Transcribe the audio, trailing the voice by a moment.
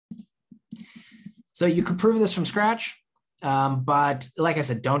So you could prove this from scratch, but like I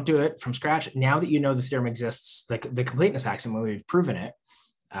said, don't do it from scratch. Now that you know the theorem exists, the completeness axiom, when we've proven it,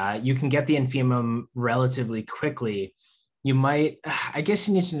 you can get the infimum relatively quickly. You might, I guess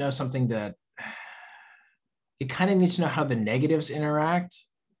you need to know something that, you kind of need to know how the negatives interact.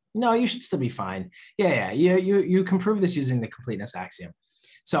 No, you should still be fine. Yeah, you can prove this using the completeness axiom.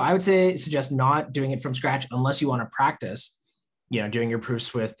 So I would suggest not doing it from scratch unless you want to practice, doing your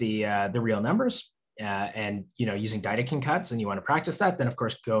proofs with the real numbers and using Dedekind cuts, and you want to practice that. Then of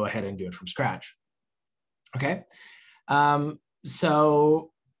course go ahead and do it from scratch. Okay,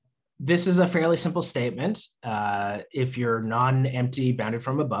 so this is a fairly simple statement. If you're non-empty bounded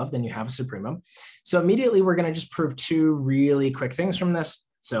from above, then you have a supremum. So immediately we're going to just prove two really quick things from this.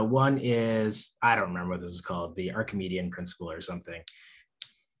 So one is, I don't remember what this is called, the Archimedean principle or something.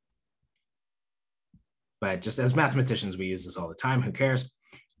 But just as mathematicians, we use this all the time. Who cares?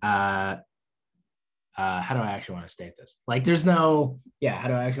 How do I actually want to state this? Like there's no, how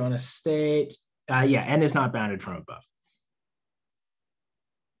do I actually want to state? N is not bounded from above.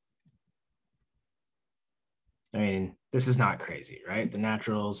 I mean, this is not crazy, right? The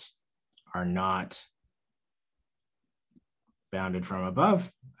naturals are not bounded from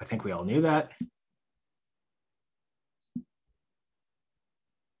above. I think we all knew that.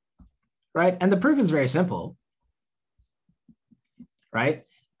 Right? And the proof is very simple, right?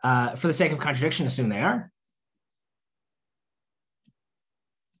 For the sake of contradiction, assume they are.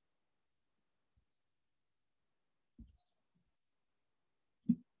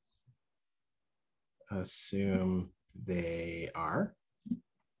 Assume they are.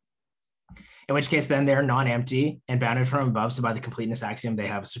 In which case, then they're non-empty and bounded from above. So by the completeness axiom, they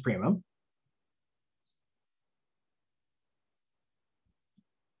have a supremum.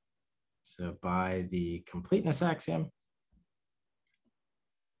 So by the completeness axiom,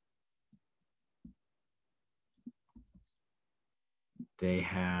 they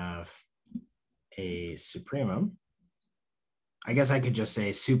have a supremum. I guess I could just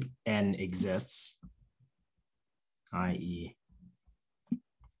say sup n exists, i.e.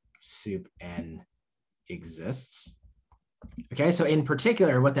 sup n exists. Okay, so in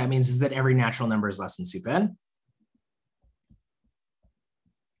particular, what that means is that every natural number is less than sup n.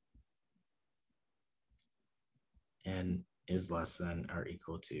 N is less than or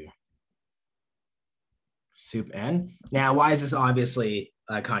equal to sup n. Now, why is this obviously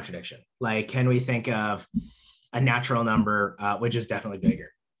a contradiction? Like, can we think of a natural number which is definitely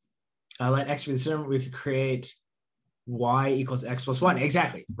bigger? Let x be the supremum, we could create y equals x plus 1.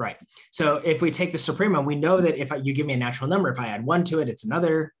 Exactly, right. So if we take the supremum, we know that if you give me a natural number, if I add 1 to it, it's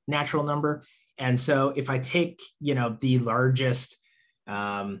another natural number. And so if I take, the largest,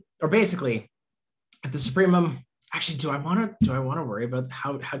 or basically, if the supremum, actually, do I want to worry about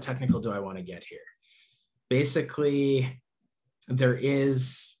how technical do I want to get here? Basically, there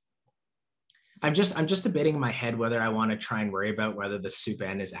is, I'm just debating in my head whether I want to try and worry about whether the sup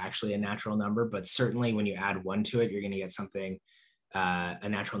n is actually a natural number, but certainly when you add 1 to it, you're going to get something, a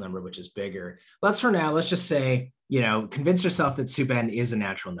natural number, which is bigger. Let's just say, convince yourself that sup n is a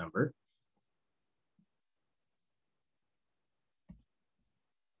natural number.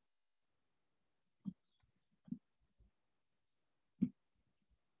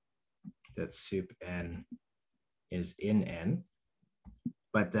 That sup n is in n,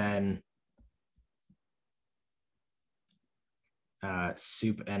 but then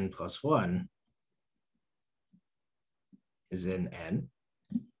sup n plus 1 is in n,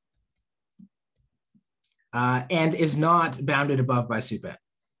 and is not bounded above by sup n.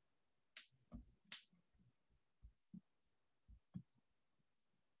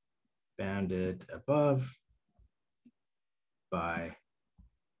 Bounded above by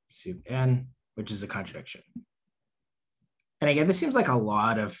sup n, which is a contradiction. And again, this seems like a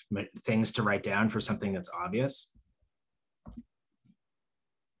lot of things to write down for something that's obvious.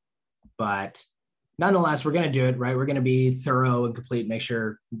 But nonetheless, we're going to do it, right? We're going to be thorough and complete, make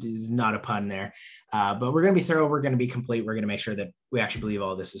sure there's not a pun there. But we're going to be thorough, we're going to be complete, we're going to make sure that we actually believe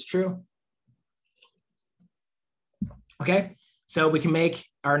all this is true. Okay, so we can make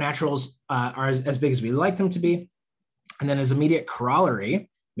our naturals are as big as we like them to be. And then as immediate corollary,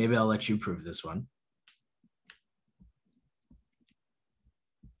 maybe I'll let you prove this one.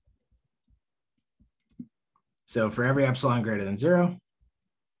 So for every epsilon greater than 0,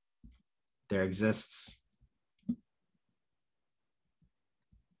 there exists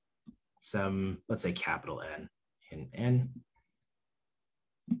some, let's say capital N in N,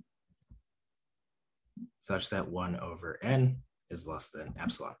 such that 1 over N is less than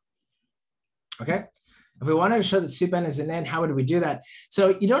epsilon. Okay, if we wanted to show that sup n is in N, how would we do that?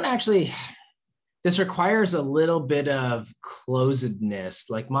 So you don't actually, this requires a little bit of closedness.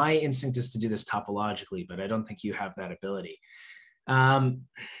 Like my instinct is to do this topologically, but I don't think you have that ability.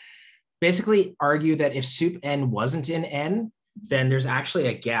 Basically argue that if sup n wasn't in n, then there's actually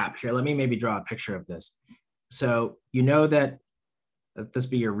a gap here. Let me maybe draw a picture of this. So you know that let this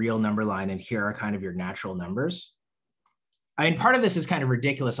be your real number line, and here are kind of your natural numbers. I mean, part of this is kind of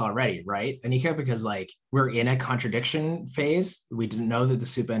ridiculous already, right? And you care because like we're in a contradiction phase. We didn't know that the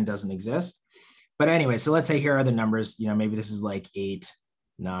sup n doesn't exist. But anyway, so let's say here are the numbers, you know, maybe this is like 8,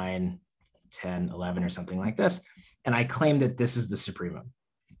 9, 10, 11 or something like this. And I claim that this is the supremum,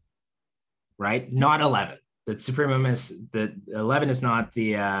 right? Not 11. The supremum is, the 11 is not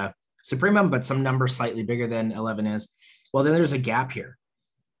the supremum, but some number slightly bigger than 11 is. Well, then there's a gap here,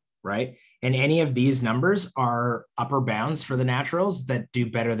 right? And any of these numbers are upper bounds for the naturals that do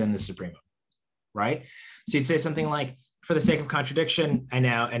better than the supremum, right? So you'd say something like, for the sake of contradiction, and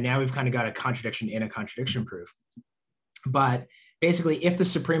now we've kind of got a contradiction in a contradiction proof. But basically, if the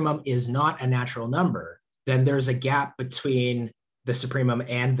supremum is not a natural number, then there's a gap between the supremum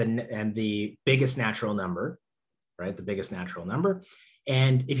and the biggest natural number, right? The biggest natural number.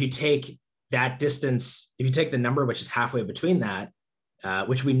 And if you take that distance, if you take the number which is halfway between that,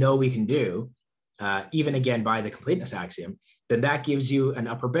 which we know we can do, even again by the completeness axiom, then that gives you an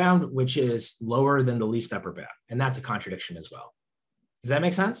upper bound, which is lower than the least upper bound. And that's a contradiction as well. Does that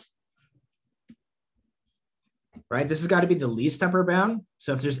make sense? Right, this has got to be the least upper bound.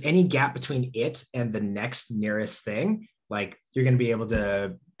 So if there's any gap between it and the next nearest thing, like you're going to be able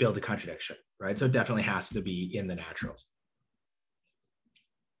to build a contradiction, right? So it definitely has to be in the naturals.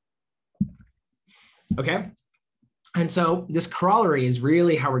 Okay. And so this corollary is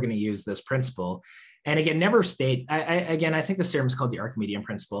really how we're going to use this principle. And again, never state, I think this theorem is called the Archimedean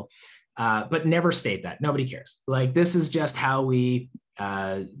principle, but never state that. Nobody cares. Like this is just how we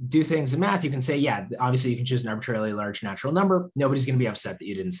do things in math. You can say, yeah, obviously you can choose an arbitrarily large natural number. Nobody's going to be upset that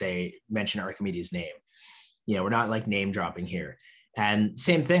you didn't mention Archimedes' name. You know, we're not like name dropping here. And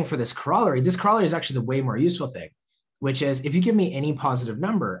same thing for this corollary. This corollary is actually the way more useful thing, which is if you give me any positive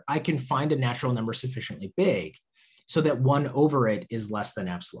number, I can find a natural number sufficiently big so that 1 over it is less than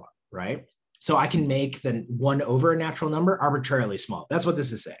epsilon, right? So I can make the 1 over a natural number arbitrarily small. That's what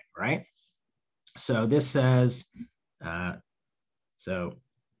this is saying, right? So this says, so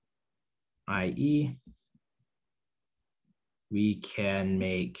i.e., we can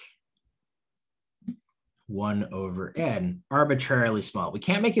make 1 over n arbitrarily small. We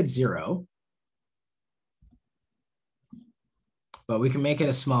can't make it 0, but we can make it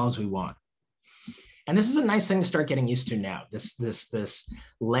as small as we want. And this is a nice thing to start getting used to now, this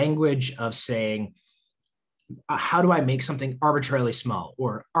language of saying, how do I make something arbitrarily small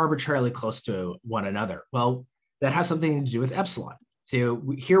or arbitrarily close to one another? Well, that has something to do with epsilon. So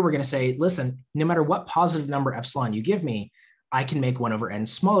here we're going to say, listen, no matter what positive number epsilon you give me, I can make 1 over n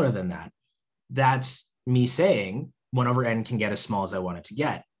smaller than that. That's me saying 1 over n can get as small as I want it to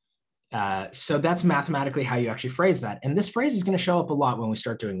get. So that's mathematically how you actually phrase that. And this phrase is going to show up a lot when we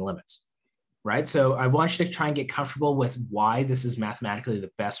start doing limits, right? So I want you to try and get comfortable with why this is mathematically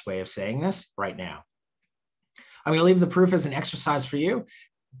the best way of saying this right now. I'm going to leave the proof as an exercise for you.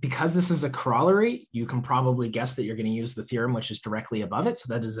 Because this is a corollary, you can probably guess that you're going to use the theorem which is directly above it.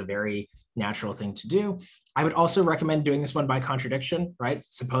 So that is a very natural thing to do. I would also recommend doing this one by contradiction, right?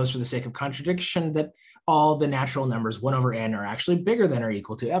 Suppose for the sake of contradiction that all the natural numbers 1 over n are actually bigger than or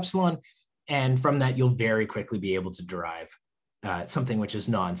equal to epsilon. And from that, you'll very quickly be able to derive something which is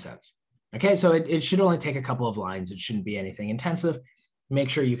nonsense. Okay, so it should only take a couple of lines. It shouldn't be anything intensive. Make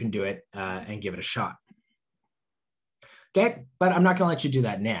sure you can do it and give it a shot. Okay, but I'm not going to let you do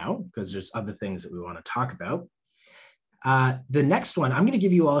that now because there's other things that we want to talk about. The next one, I'm going to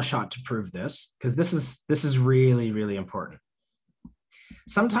give you all a shot to prove this because this is really, really important.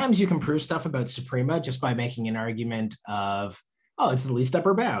 Sometimes you can prove stuff about suprema just by making an argument of, oh, it's the least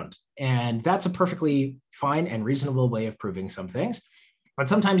upper bound. And that's a perfectly fine and reasonable way of proving some things. But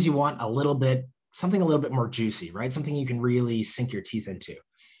sometimes you want something a little bit more juicy, right? Something you can really sink your teeth into.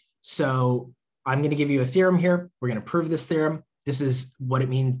 So I'm going to give you a theorem here. We're going to prove this theorem. This is what it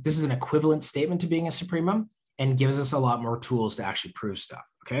means. This is an equivalent statement to being a supremum and gives us a lot more tools to actually prove stuff,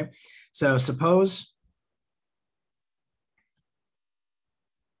 okay? So suppose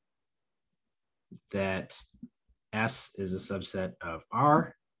that S is a subset of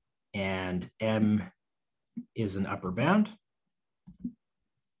R and M is an upper bound.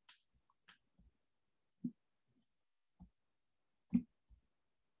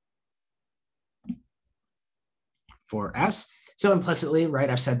 For S. So implicitly, right,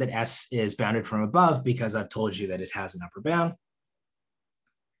 I've said that S is bounded from above because I've told you that it has an upper bound.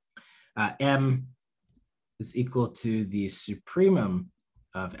 M is equal to the supremum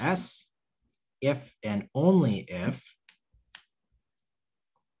of S if and only if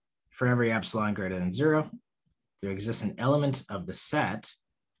for every epsilon greater than 0, there exists an element of the set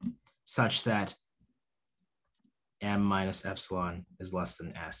such that M minus epsilon is less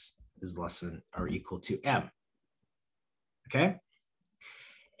than S is less than or equal to M. Okay?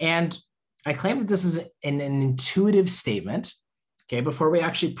 And I claim that this is an intuitive statement. Okay, before we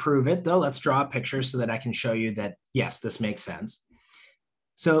actually prove it, though, let's draw a picture so that I can show you that, yes, this makes sense.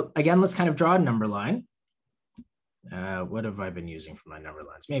 So again, let's kind of draw a number line. What have I been using for my number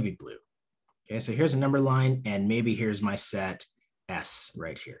lines? Maybe blue. Okay, so here's a number line, and maybe here's my set S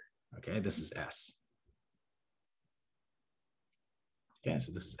right here. Okay, this is S. Okay,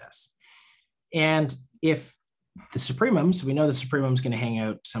 so this is S. And if the supremum, so we know the supremum is going to hang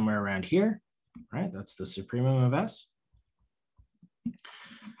out somewhere around here, right? That's the supremum of S.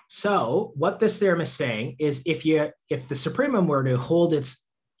 So what this theorem is saying is if the supremum were to hold its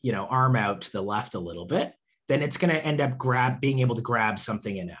arm out to the left a little bit, then it's going to end up being able to grab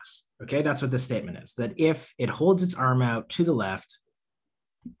something in S. Okay, that's what this statement is, that if it holds its arm out to the left,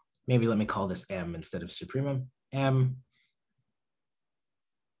 maybe let me call this M instead of supremum, M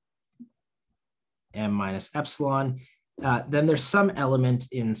minus epsilon, then there's some element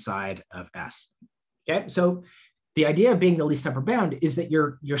inside of S. Okay, so the idea of being the least upper bound is that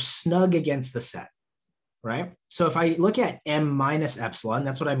you're snug against the set, right? So if I look at M minus epsilon,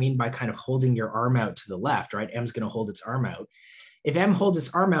 that's what I mean by kind of holding your arm out to the left, right? M's going to hold its arm out. If M holds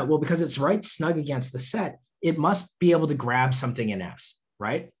its arm out, well, because it's right snug against the set, it must be able to grab something in S,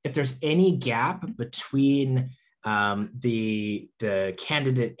 right? If there's any gap between the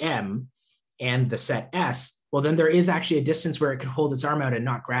candidate M and the set S, well, then there is actually a distance where it could hold its arm out and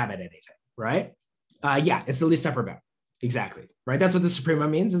not grab at anything, right? Yeah, it's the least upper bound. Exactly, right? That's what the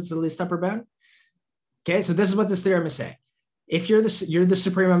supremum means. It's the least upper bound. Okay, so this is what this theorem is saying. If you're the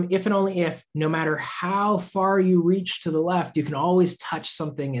supremum, if and only if, no matter how far you reach to the left, you can always touch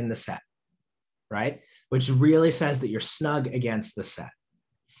something in the set, right? Which really says that you're snug against the set.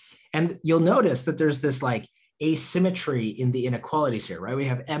 And you'll notice that there's this like asymmetry in the inequalities here, right? We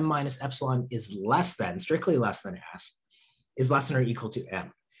have M minus epsilon is less than, strictly less than S, is less than or equal to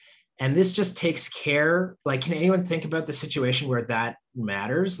M. And this just takes care, like, can anyone think about the situation where that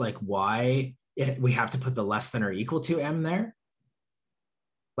matters? Like why we have to put the less than or equal to M there?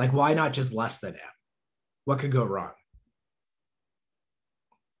 Like why not just less than M? What could go wrong?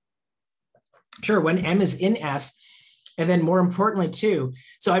 Sure, when M is in S, and then more importantly too,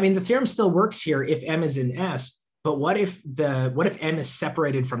 so I mean, the theorem still works here if M is in S, but what if M is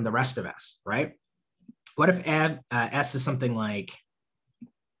separated from the rest of S, right? What if S is something like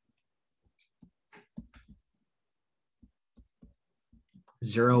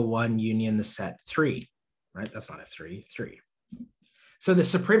 0, 1 union the set 3, right? That's not a 3, 3. So the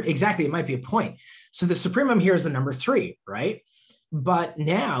supreme, exactly, it might be a point. So the supremum here is the number 3, right? But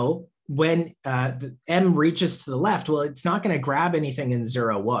now when the M reaches to the left, well, it's not going to grab anything in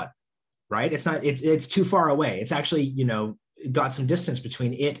 0, 1, right? It's too far away. It's actually, got some distance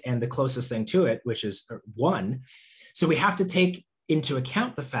between it and the closest thing to it, which is 1. So we have to take into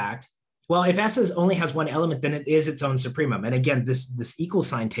account the fact, well, if S only has one element, then it is its own supremum. And again, this equal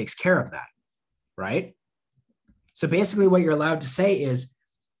sign takes care of that, right? So basically what you're allowed to say is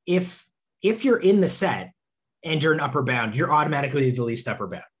if you're in the set and you're an upper bound, you're automatically the least upper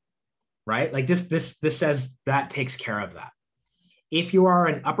bound, right? Like this says that takes care of that. If you are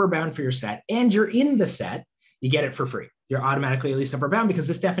an upper bound for your set and you're in the set, you get it for free. You're automatically at least upper bound because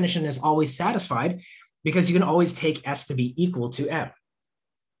this definition is always satisfied because you can always take S to be equal to M,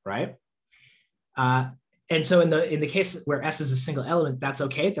 right? And so in the case where S is a single element, that's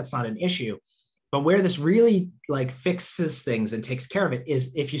okay. That's not an issue. But where this really like fixes things and takes care of it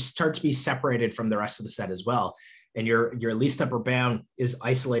is if you start to be separated from the rest of the set as well, and your least upper bound is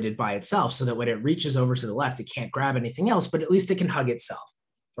isolated by itself so that when it reaches over to the left, it can't grab anything else, but at least it can hug itself,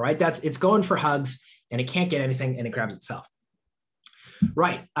 right? It's going for hugs and it can't get anything and it grabs itself.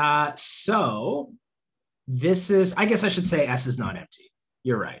 Right, so this is, I guess I should say S is non-empty.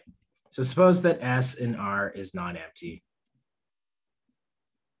 You're right. So suppose that S in R is non-empty.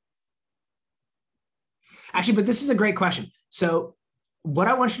 Actually, but this is a great question. So what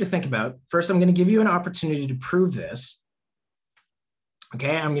I want you to think about, first, I'm going to give you an opportunity to prove this.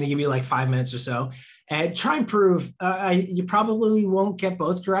 Okay, I'm going to give you like 5 minutes or so and try and prove, you probably won't get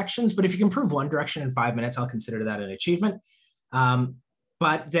both directions, but if you can prove one direction in 5 minutes, I'll consider that an achievement.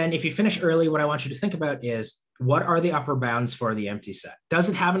 But then if you finish early, what I want you to think about is what are the upper bounds for the empty set? Does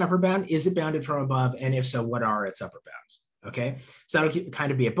it have an upper bound? Is it bounded from above? And if so, what are its upper bounds? Okay, so that'll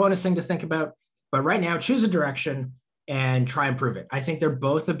kind of be a bonus thing to think about. But right now, choose a direction and try and prove it. I think they're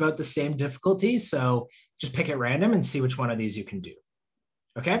both about the same difficulty. So just pick at random and see which one of these you can do.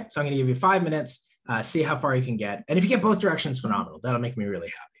 Okay, so I'm going to give you 5 minutes, see how far you can get. And if you get both directions, phenomenal. That'll make me really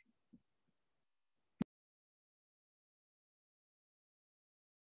happy.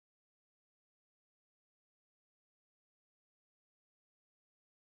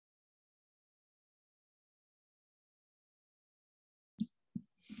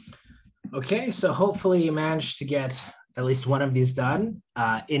 Okay, so hopefully you managed to get at least one of these done.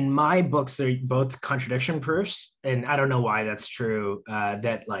 In my books, they're both contradiction proofs, and I don't know why that's true.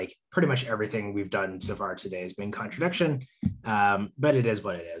 That like pretty much everything we've done so far today has been contradiction, but it is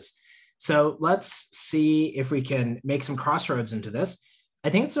what it is. So let's see if we can make some crossroads into this.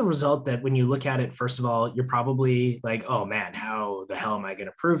 I think it's a result that when you look at it, first of all, you're probably like, oh man, how the hell am I going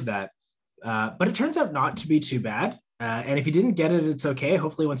to prove that? But it turns out not to be too bad. And if you didn't get it, it's okay.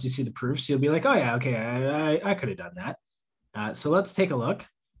 Hopefully, once you see the proofs, you'll be like, oh yeah, okay, I could have done that. So let's take a look.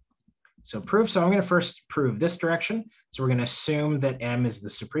 So proof. So I'm going to first prove this direction. So we're going to assume that M is the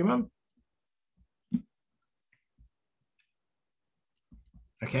supremum.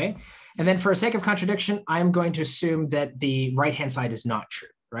 Okay. And then for the sake of contradiction, I'm going to assume that the right-hand side is not true,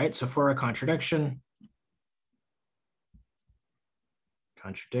 right? So for a contradiction,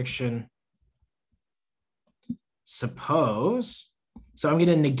 suppose, so I'm going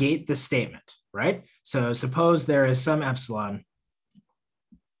to negate the statement, right? So suppose there is some epsilon,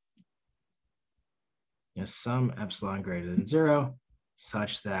 some epsilon greater than 0,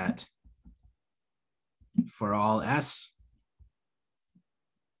 such that for all s,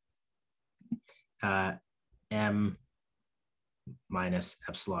 m minus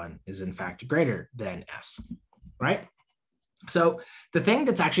epsilon is in fact greater than s, right? So the thing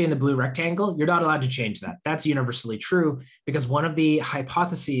that's actually in the blue rectangle, you're not allowed to change that. That's universally true because one of the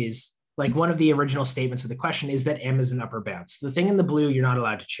hypotheses, like one of the original statements of the question is that M is an upper bound. So the thing in the blue, you're not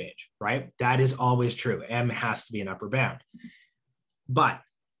allowed to change, right? That is always true. M has to be an upper bound. But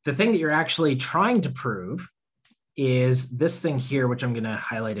the thing that you're actually trying to prove is this thing here, which I'm going to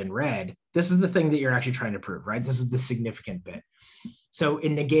highlight in red. This is the thing that you're actually trying to prove, right? This is the significant bit. So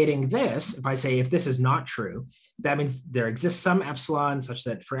in negating this, if I say if this is not true, that means there exists some epsilon such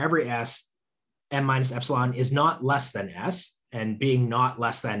that for every s, m minus epsilon is not less than s, and being not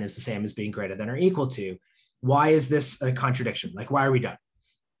less than is the same as being greater than or equal to. Why is this a contradiction? Like, why are we done?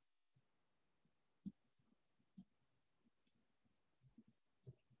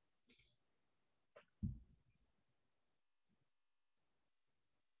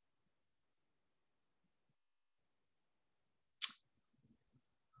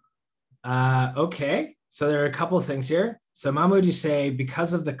 Okay, so there are a couple of things here. So Mahmoud, you say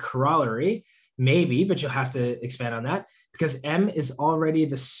because of the corollary, maybe, but you'll have to expand on that. Because M is already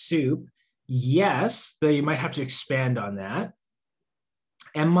the sup, yes, though you might have to expand on that.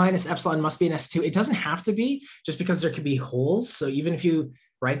 M minus epsilon must be an S2. It doesn't have to be, just because there could be holes. So even if you,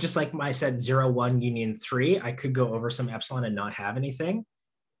 right, just like I said, 0, 1, union 3, I could go over some epsilon and not have anything.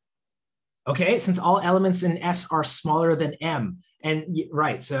 Okay, since all elements in S are smaller than M. And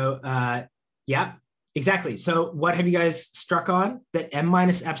right, so yeah, exactly. So what have you guys struck on? That M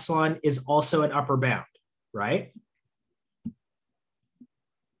minus epsilon is also an upper bound, right?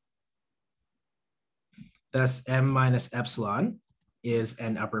 Thus M minus epsilon is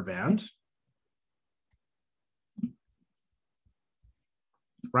an upper bound,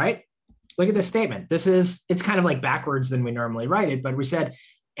 right? Look at this statement. It's kind of like backwards than we normally write it, but we said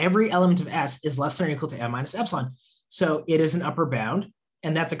every element of S is less than or equal to M minus epsilon. So it is an upper bound,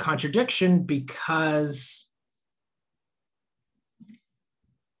 and that's a contradiction because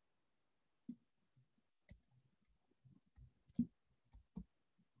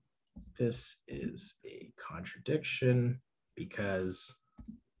this is a contradiction because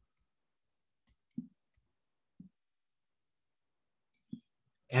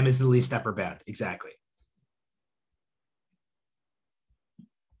M is the least upper bound, exactly.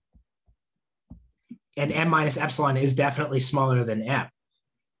 And M minus epsilon is definitely smaller than M.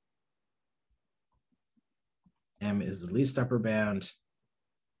 M is the least upper bound,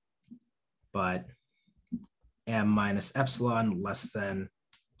 but M minus epsilon less than,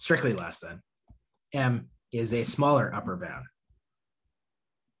 strictly less than, M is a smaller upper bound.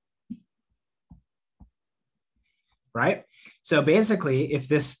 Right? So basically, if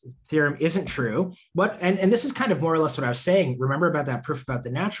this theorem isn't true, and this is kind of more or less what I was saying, remember about that proof about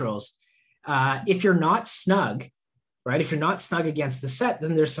the naturals, if you're not snug, right? If you're not snug against the set,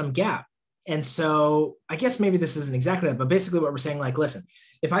 then there's some gap. And so I guess maybe this isn't exactly that, but basically what we're saying, like, listen,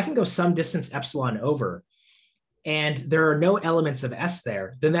 if I can go some distance epsilon over, and there are no elements of S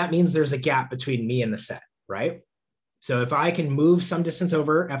there, then that means there's a gap between me and the set, right? So if I can move some distance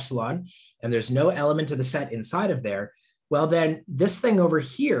over epsilon and there's no element of the set inside of there, well, then this thing over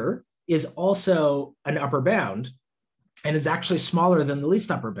here is also an upper bound and is actually smaller than the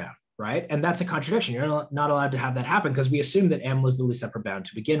least upper bound, right? And that's a contradiction. You're not allowed to have that happen because we assume that M was the least upper bound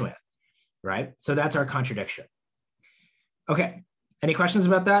to begin with, right? So that's our contradiction. Okay, any questions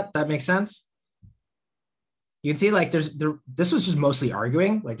about that? That makes sense? You can see like this was just mostly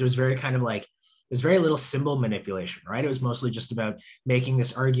arguing. Like there's very kind of like, there's very little symbol manipulation, right? It was mostly just about making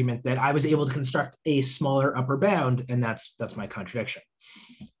this argument that I was able to construct a smaller upper bound, and that's my contradiction.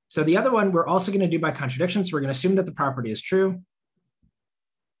 So the other one we're also going to do by contradiction. So we're going to assume that the property is true.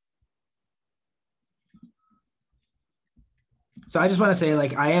 So I just want to say,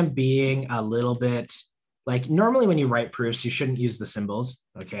 like, I am being a little bit, like, normally when you write proofs, you shouldn't use the symbols,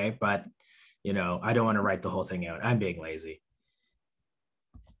 okay? But, you know, I don't want to write the whole thing out. I'm being lazy.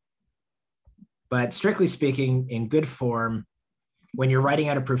 But strictly speaking, in good form, when you're writing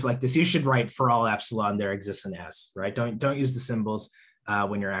out a proof like this, you should write for all epsilon there exists an S, right? Don't use the symbols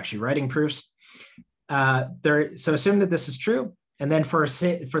when you're actually writing proofs. So assume that this is true. And then for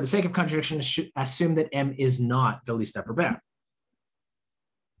the sake of contradiction, assume that M is not the least upper bound.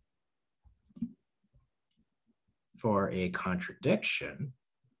 For a contradiction,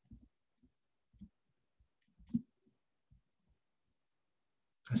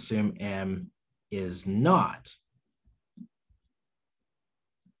 assume M is not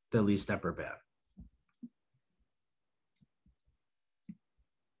the least upper bound.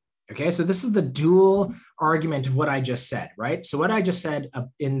 Okay, so this is the dual argument of what I just said, right? So what I just said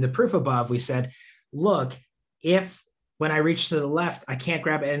in the proof above, we said, look, if when I reach to the left, I can't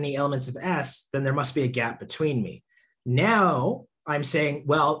grab any elements of S, then there must be a gap between me. Now I'm saying,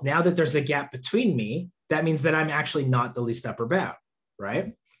 well, now that there's a gap between me, that means that I'm actually not the least upper bound,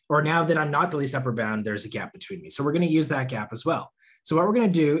 right? Or now that I'm not the least upper bound, there's a gap between me. So we're going to use that gap as well. So what we're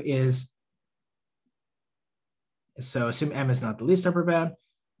going to do is, so assume M is not the least upper bound,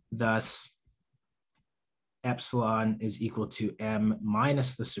 thus epsilon is equal to M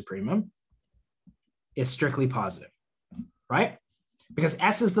minus the supremum. It's strictly positive, right? Because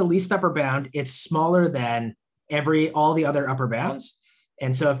S is the least upper bound, it's smaller than all the other upper bounds.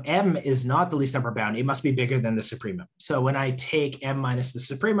 And so if M is not the least upper bound, it must be bigger than the supremum. So when I take M minus the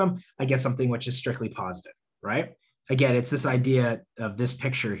supremum, I get something which is strictly positive, right? Again, it's this idea of this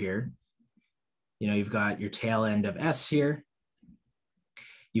picture here. You know, you've got your tail end of S here.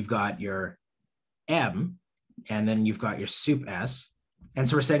 You've got your M, and then you've got your sup S. And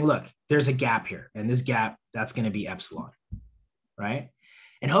so we're saying, look, there's a gap here. And this gap, that's going to be epsilon, right?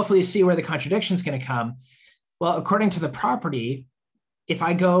 And hopefully you see where the contradiction is going to come. Well, according to the property, if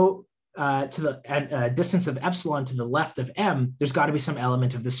I go to the distance of epsilon to the left of M, there's got to be some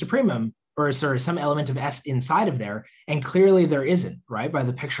element of the supremum, or sorry, some element of S inside of there. And clearly there isn't, right? By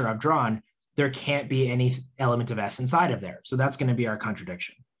the picture I've drawn, there can't be any element of S inside of there. So that's going to be our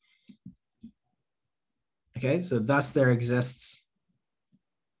contradiction. Okay, so thus there exists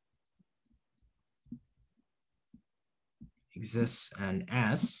an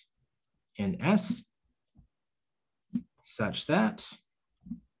S in S such that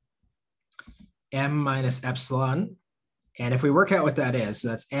M minus epsilon, and if we work out what that is, so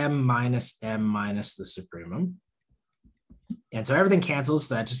that's M minus the supremum. And so everything cancels,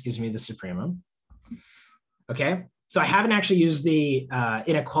 so that just gives me the supremum. Okay, so I haven't actually used the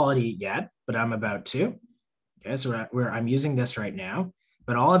inequality yet, but I'm about to. Okay, so I'm using this right now,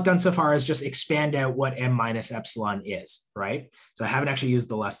 but all I've done so far is just expand out what M minus epsilon is, right? So I haven't actually used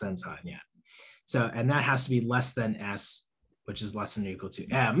the less than sign yet. So, and that has to be less than S, which is less than or equal to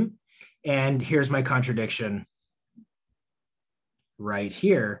M. And here's my contradiction right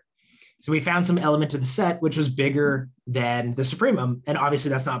here. So we found some element of the set which was bigger than the supremum. And obviously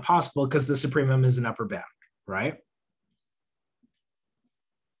that's not possible because the supremum is an upper bound, right?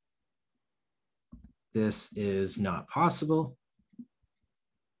 This is not possible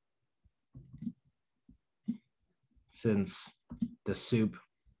since the sup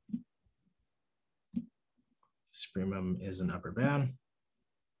supremum is an upper bound.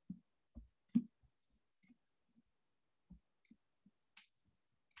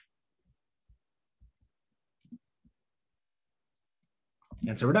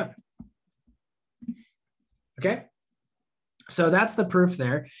 And so we're done. Okay. So that's the proof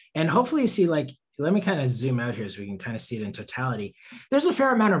there. And hopefully you see, like, let me kind of zoom out here so we can kind of see it in totality. There's a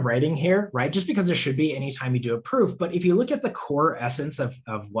fair amount of writing here, right? Just because there should be anytime you do a proof. But if you look at the core essence of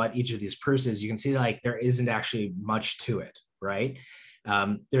what each of these proofs is, you can see like there isn't actually much to it, right?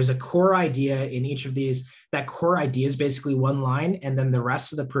 There's a core idea in each of these. That core idea is basically one line, and then the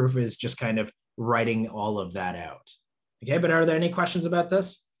rest of the proof is just kind of writing all of that out. Okay, but are there any questions about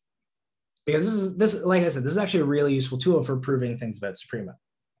this? Because this, like I said, this is actually a really useful tool for proving things about Suprema.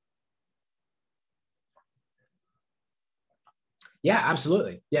 Yeah,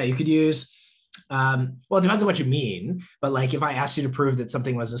 absolutely. Yeah, you could use, well, it depends on what you mean, but like if I asked you to prove that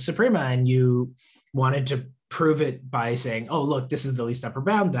something was a Suprema and you wanted to prove it by saying, oh, look, this is the least upper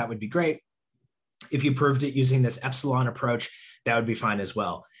bound, that would be great. If you proved it using this epsilon approach, that would be fine as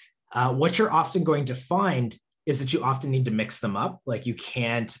well. What you're often going to find is that you often need to mix them up. Like you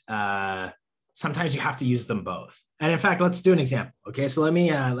can't, sometimes you have to use them both. And in fact, let's do an example. Okay, so let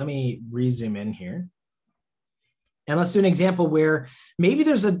me re-zoom in here. And let's do an example where maybe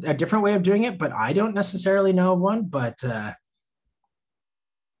there's a different way of doing it, but I don't necessarily know of one. But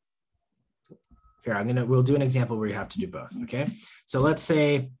here, we'll do an example where you have to do both. Okay, so let's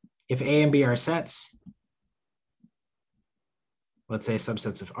say if A and B are sets, let's say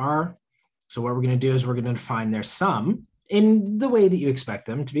subsets of R. So what we're going to do is we're going to define their sum in the way that you expect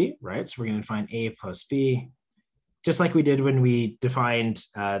them to be, right? So we're going to define A plus B, just like we did when we defined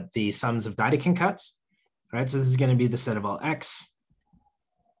the sums of Dedekind cuts. Right, so this is going to be the set of all x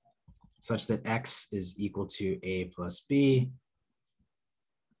such that x is equal to A plus B,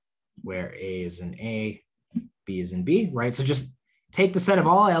 where A is in A, B is in B, right? So just take the set of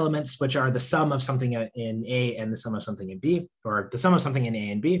all elements, which are the sum of something in A and the sum of something in B, or the sum of something in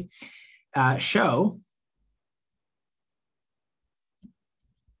A and B, show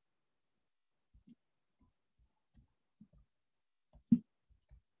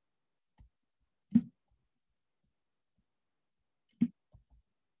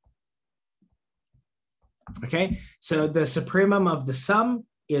okay, so the supremum of the sum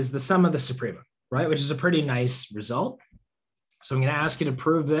is the sum of the supremum, right? Which is a pretty nice result. So I'm going to ask you to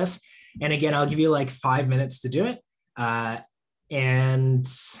prove this. And again, I'll give you like 5 minutes to do it. And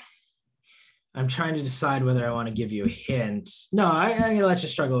I'm trying to decide whether I want to give you a hint. No, I'm going to let you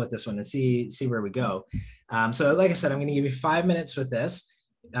struggle with this one and see where we go. So like I said, I'm going to give you 5 minutes with this.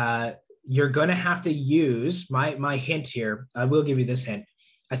 You're going to have to use my hint here. I will give you this hint.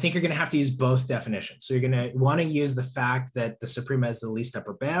 I think you're going to have to use both definitions. So you're going to want to use the fact that the suprema is the least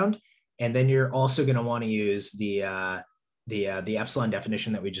upper bound, and then you're also going to want to use the epsilon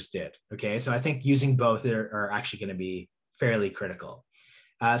definition that we just did. Okay, so I think using both are actually going to be fairly critical.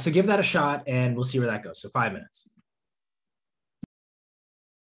 So give that a shot, and we'll see where that goes. So 5 minutes.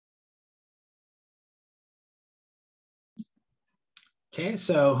 Okay,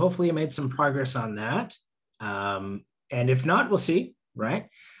 so hopefully you made some progress on that. And if not, we'll see. Right.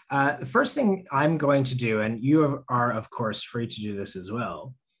 The first thing I'm going to do, and you are, of course, free to do this as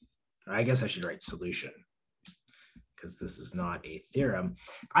well. I guess I should write solution because this is not a theorem.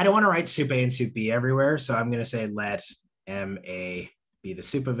 I don't want to write sup A and sup B everywhere. So I'm going to say let MA be the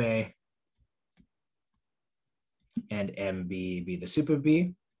sup of A and MB be the sup of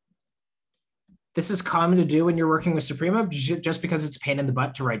B. This is common to do when you're working with Suprema, just because it's a pain in the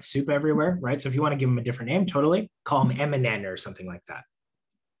butt to write sup everywhere, right? So if you want to give them a different name, totally, call them M and N or something like that.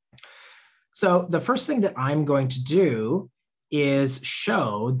 So the first thing that I'm going to do is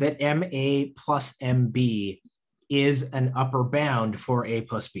show that MA plus MB is an upper bound for A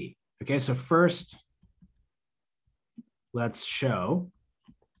plus B. Okay, so first, let's show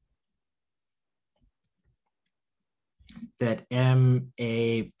that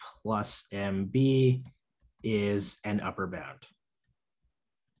MA plus MB is an upper bound.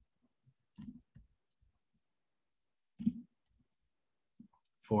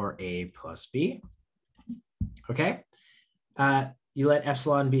 For A plus B. Okay. You let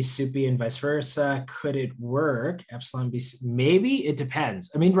epsilon be sup B and vice versa. Could it work? Epsilon be, maybe it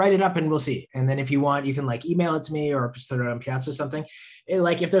depends. I mean, write it up and we'll see. And then if you want, you can like email it to me or just throw it on Piazza or something.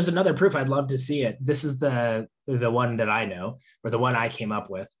 Like if there's another proof, I'd love to see it. This is the one that I know, or the one I came up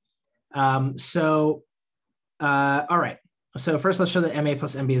with. All right. So first let's show that MA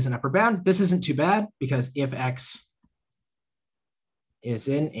plus MB is an upper bound. This isn't too bad because if X is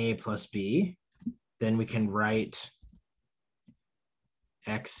in A plus B, then we can write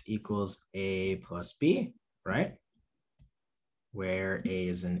X equals A plus B, right? Where A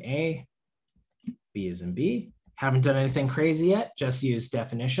is in A, B is in B. Haven't done anything crazy yet, just use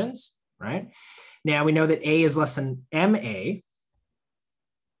definitions, right? Now we know that A is less than MA,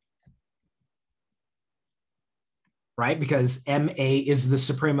 right? Because MA is the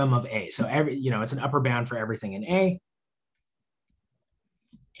supremum of A. So it's an upper bound for everything in A.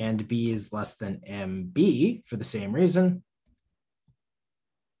 And B is less than MB for the same reason.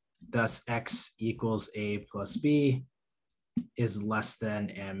 Thus, X equals A plus B, is less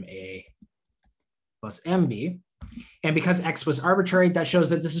than MA plus MB. And because X was arbitrary, that shows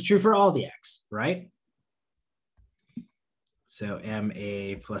that this is true for all the X, right? So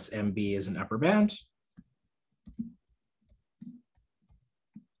MA plus MB is an upper bound.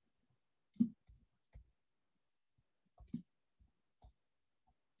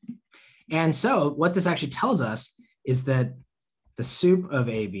 And so what this actually tells us is that the sup of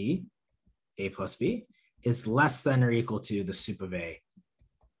AB, A plus B, is less than or equal to the sup of A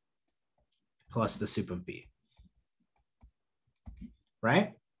plus the sup of B,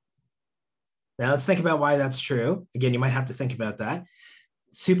 right? Now let's think about why that's true. Again, you might have to think about that.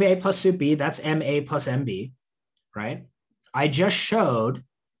 Sup A plus sup B, that's MA plus MB, right? I just showed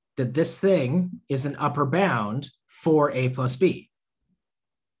that this thing is an upper bound for A plus B.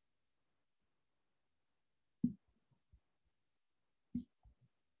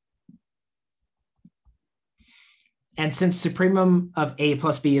 And since supremum of A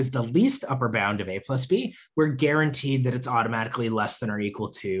plus B is the least upper bound of A plus B, we're guaranteed that it's automatically less than or equal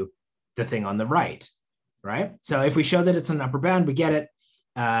to the thing on the right, right? So if we show that it's an upper bound, we get it,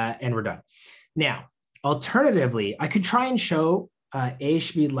 and we're done. Now, alternatively, I could try and show A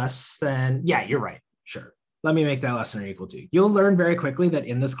should be less than, yeah, you're right, sure. Let me make that less than or equal to. You'll learn very quickly that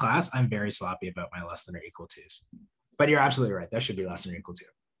in this class, I'm very sloppy about my less than or equal to's. But you're absolutely right, that should be less than or equal to.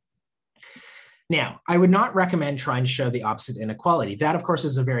 Now, I would not recommend trying to show the opposite inequality. That, of course,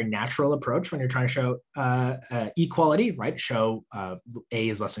 is a very natural approach when you're trying to show equality, right? Show A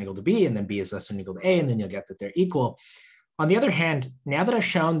is less than or equal to B, and then B is less than or equal to A, and then you'll get that they're equal. On the other hand, now that I've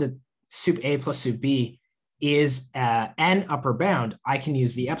shown that sup A plus sup B is an upper bound, I can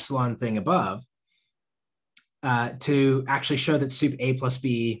use the epsilon thing above to actually show that sup A plus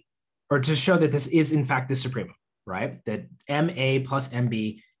B, or to show that this is in fact the supremum, right? That MA plus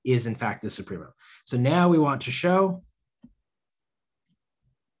MB is in fact the supremum. So now we want to show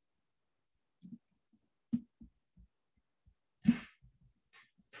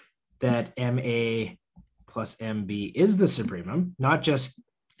that MA plus MB is the supremum, not just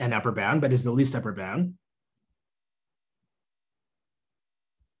an upper bound, but is the least upper bound.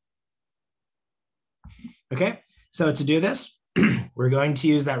 Okay, so to do this, we're going to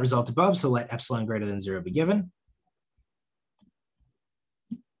use that result above. So let epsilon greater than 0 be given.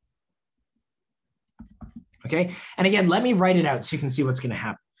 Okay, and again, let me write it out so you can see what's going to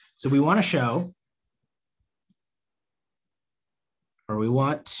happen. So we want to show, or we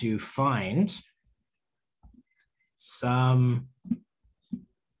want to find some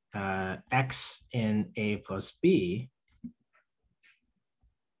X in A plus B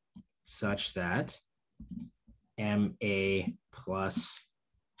such that MA plus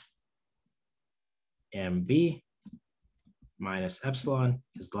MB minus epsilon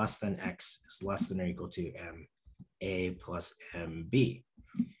is less than X is less than or equal to MA plus MB,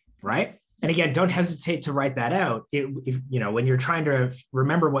 right? And again, don't hesitate to write that out if you know, when you're trying to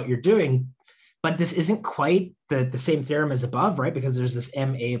remember what you're doing, but this isn't quite the same theorem as above, right? Because there's this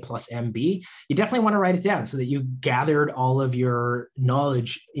MA plus MB. You definitely want to write it down so that you gathered all of your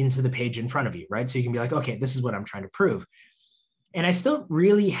knowledge into the page in front of you, right? So you can be like, okay, this is what I'm trying to prove. And I still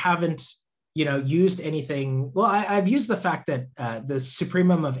really haven't, you know, used anything. Well, I've used the fact that the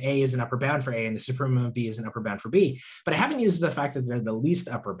supremum of A is an upper bound for A and the supremum of B is an upper bound for B, but I haven't used the fact that they're the least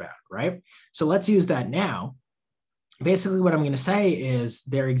upper bound, right? So let's use that now. Basically, what I'm going to say is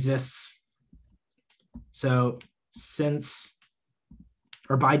there exists, so since,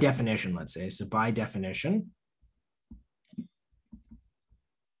 or by definition, let's say, so by definition,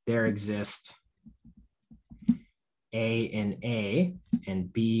 there exists A in A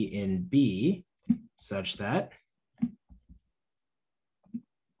and B in B such that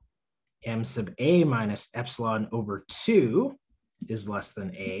M sub A minus epsilon over 2 is less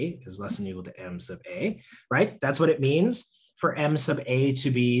than A, is less than or equal to M sub A, right? That's what it means for M sub A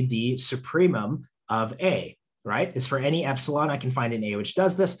to be the supremum of A, right? Is for any epsilon, I can find an A which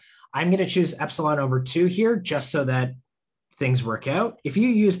does this. I'm going to choose epsilon over 2 here just so that things work out. If you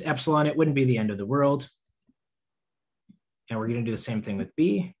used epsilon, it wouldn't be the end of the world. And we're going to do the same thing with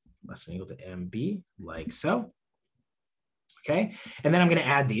B, less than or equal to MB, like so. Okay, and then I'm going to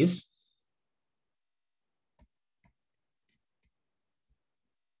add these.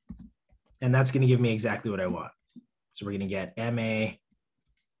 And that's going to give me exactly what I want. So we're going to get MA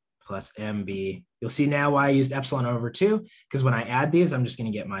plus MB. You'll see now why I used epsilon over 2, because when I add these, I'm just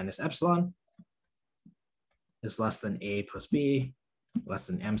going to get minus epsilon is less than A plus B, less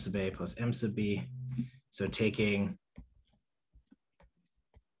than M sub A plus M sub B. So taking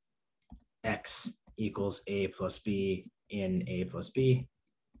X equals A plus B in A plus B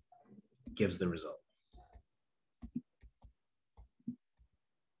gives the result.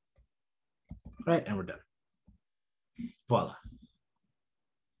 right? And we're done. Voila.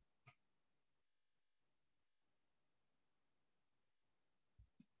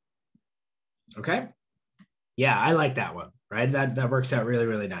 Okay. Yeah, I like that one, right? That works out really,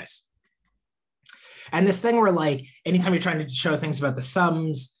 really nice. And this thing where like, anytime you're trying to show things about the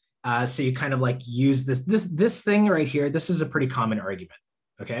sums, so you kind of like use this thing right here. This is a pretty common argument,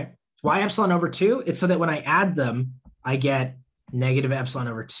 okay? Why epsilon over 2? It's so that when I add them, I get negative epsilon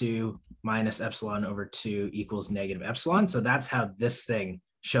over 2 minus epsilon over 2 equals negative epsilon. So that's how this thing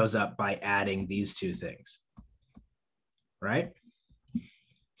shows up by adding these two things, right?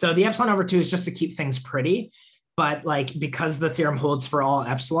 So the epsilon over 2 is just to keep things pretty. But like, because the theorem holds for all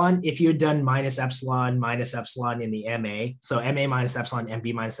epsilon, if you had done minus epsilon in the MA, so MA minus epsilon,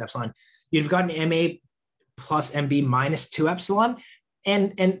 MB minus epsilon, you'd have gotten MA plus MB minus 2 epsilon.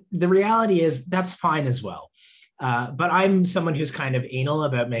 And the reality is that's fine as well. But I'm someone who's kind of anal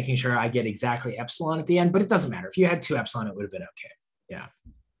about making sure I get exactly epsilon at the end, but it doesn't matter. If you had 2 epsilon, it would have been okay. Yeah.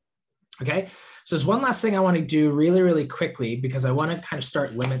 Okay. So there's one last thing I want to do really, really quickly, because I want to kind of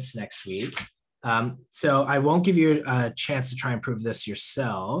start limits next week. So I won't give you a chance to try and prove this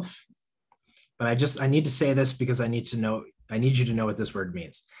yourself, but I need to say this because I need you to know what this word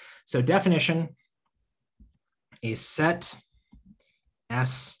means. So definition, a set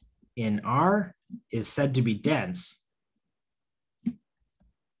S in R is said to be dense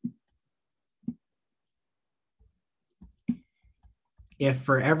if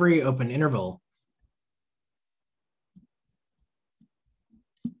for every open interval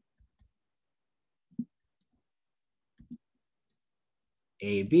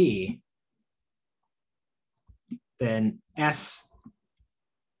AB, then S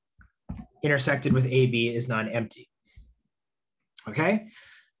intersected with AB is non-empty. Okay?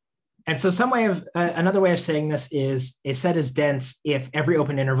 And so another way of saying this is a set is dense if every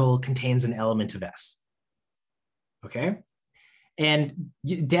open interval contains an element of S. Okay? And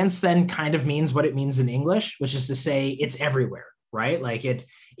dense then kind of means what it means in English, which is to say it's everywhere, right? Like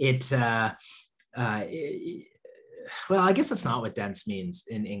well, I guess that's not what dense means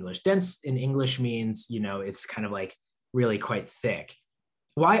in English. Dense in English means, it's kind of like really quite thick.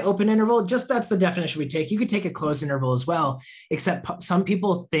 Why open interval? Just that's the definition we take. You could take a closed interval as well, except some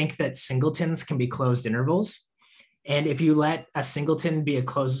people think that singletons can be closed intervals. And if you let a singleton be a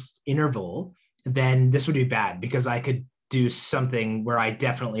closed interval, then this would be bad because I could do something where I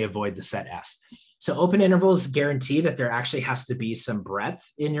definitely avoid the set S. So open intervals guarantee that there actually has to be some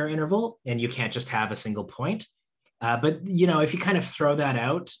breadth in your interval, and you can't just have a single point. But if you kind of throw that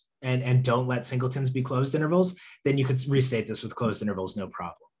out and don't let singletons be closed intervals, then you could restate this with closed intervals, no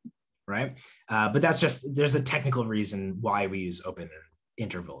problem, right? But that's there's a technical reason why we use open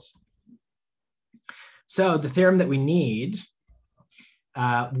intervals. So the theorem that we need,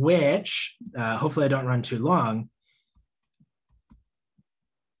 which hopefully I don't run too long,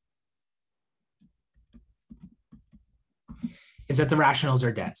 is that the rationals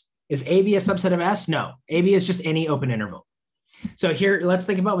are dense. Is AB a subset of S? No, AB is just any open interval. So here, let's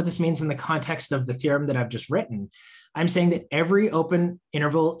think about what this means in the context of the theorem that I've just written. I'm saying that every open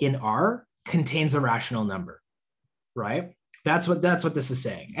interval in R contains a rational number, right? That's what this is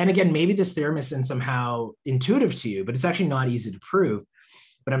saying. And again, maybe this theorem isn't somehow intuitive to you, but it's actually not easy to prove.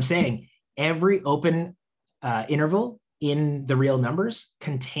 But I'm saying every open interval in the real numbers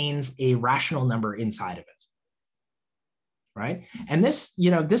contains a rational number inside of it. Right? And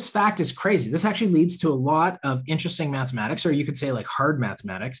this fact is crazy. This actually leads to a lot of interesting mathematics, or you could say like hard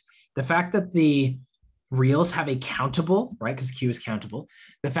mathematics. The fact that the reals have a countable, right? Because Q is countable.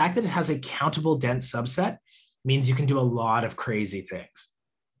 The fact that it has a countable dense subset means you can do a lot of crazy things.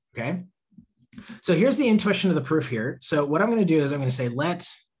 Okay. So here's the intuition of the proof here. So what I'm going to do is I'm going to say, let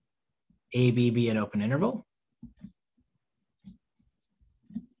AB be an open interval.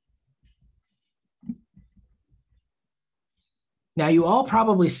 Now, you all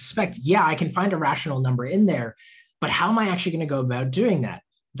probably suspect, yeah, I can find a rational number in there, but how am I actually going to go about doing that?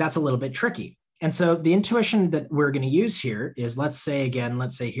 That's a little bit tricky. And so the intuition that we're going to use here is, let's say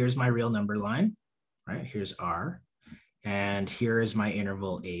here's my real number line, right? Here's R, and here is my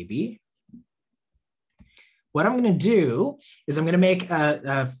interval AB. What I'm going to do is I'm going to make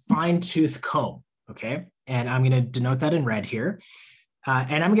a fine-tooth comb, okay? And I'm going to denote that in red here.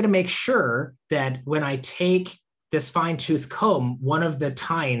 And I'm going to make sure that when I take this fine-tooth comb, one of the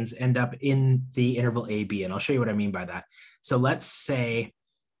tines end up in the interval AB, and I'll show you what I mean by that. So let's say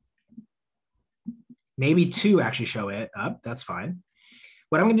maybe 2 actually show it up, that's fine.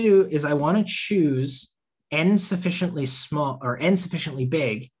 What I'm gonna do is I wanna choose n sufficiently small or n sufficiently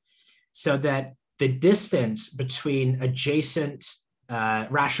big so that the distance between adjacent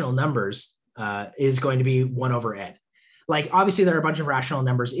rational numbers is going to be 1 over n. Like, obviously, there are a bunch of rational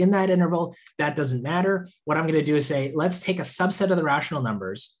numbers in that interval. That doesn't matter. What I'm going to do is say, let's take a subset of the rational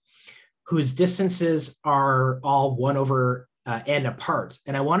numbers whose distances are all 1 over n apart.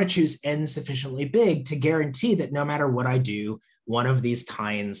 And I want to choose n sufficiently big to guarantee that no matter what I do, one of these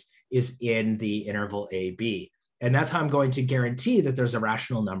tines is in the interval AB. And that's how I'm going to guarantee that there's a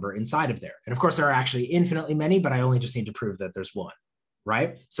rational number inside of there. And of course, there are actually infinitely many, but I only just need to prove that there's one,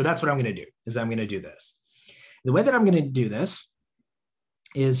 right? So that's what I'm going to do, is I'm going to do this. The way that I'm going to do this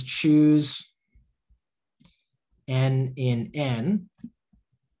is choose n in n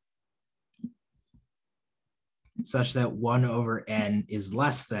such that 1 over n is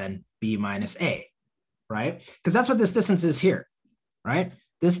less than b minus a, right? Because that's what this distance is here, right?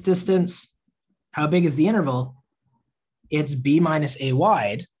 This distance, how big is the interval? It's b minus a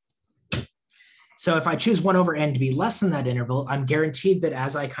wide. So if I choose 1 over n to be less than that interval, I'm guaranteed that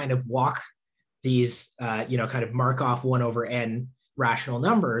as I kind of walk these, kind of mark off 1 over n rational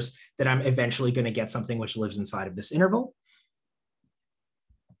numbers, that I'm eventually going to get something which lives inside of this interval.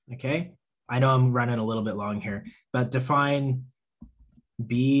 Okay, I know I'm running a little bit long here, but define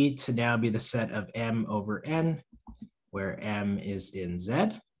B to now be the set of m over n, where m is in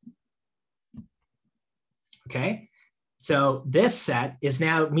Z. Okay, so this set is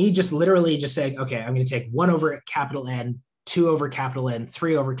now me just literally just saying, okay, I'm going to take 1 over capital N, 2 over capital N,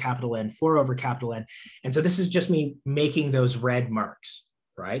 3 over capital N, 4 over capital N. And so this is just me making those red marks,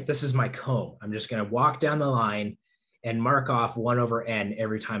 right? This is my comb. I'm just going to walk down the line and mark off 1 over n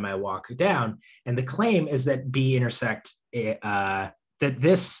every time I walk down. And the claim is that B intersect, that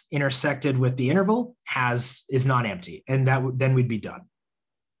this intersected with the interval is not empty. And then we'd be done.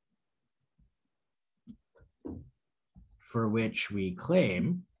 For which we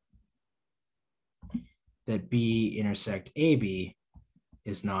claim that B intersect AB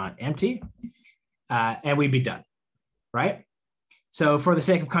is not empty, and we'd be done, right? So for the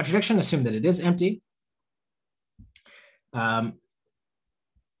sake of contradiction, assume that it is empty. So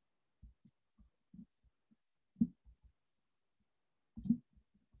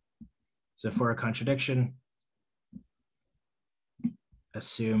for a contradiction,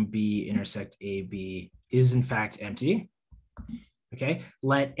 assume B intersect AB is in fact empty. Okay,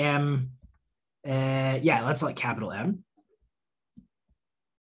 let M, let's let capital M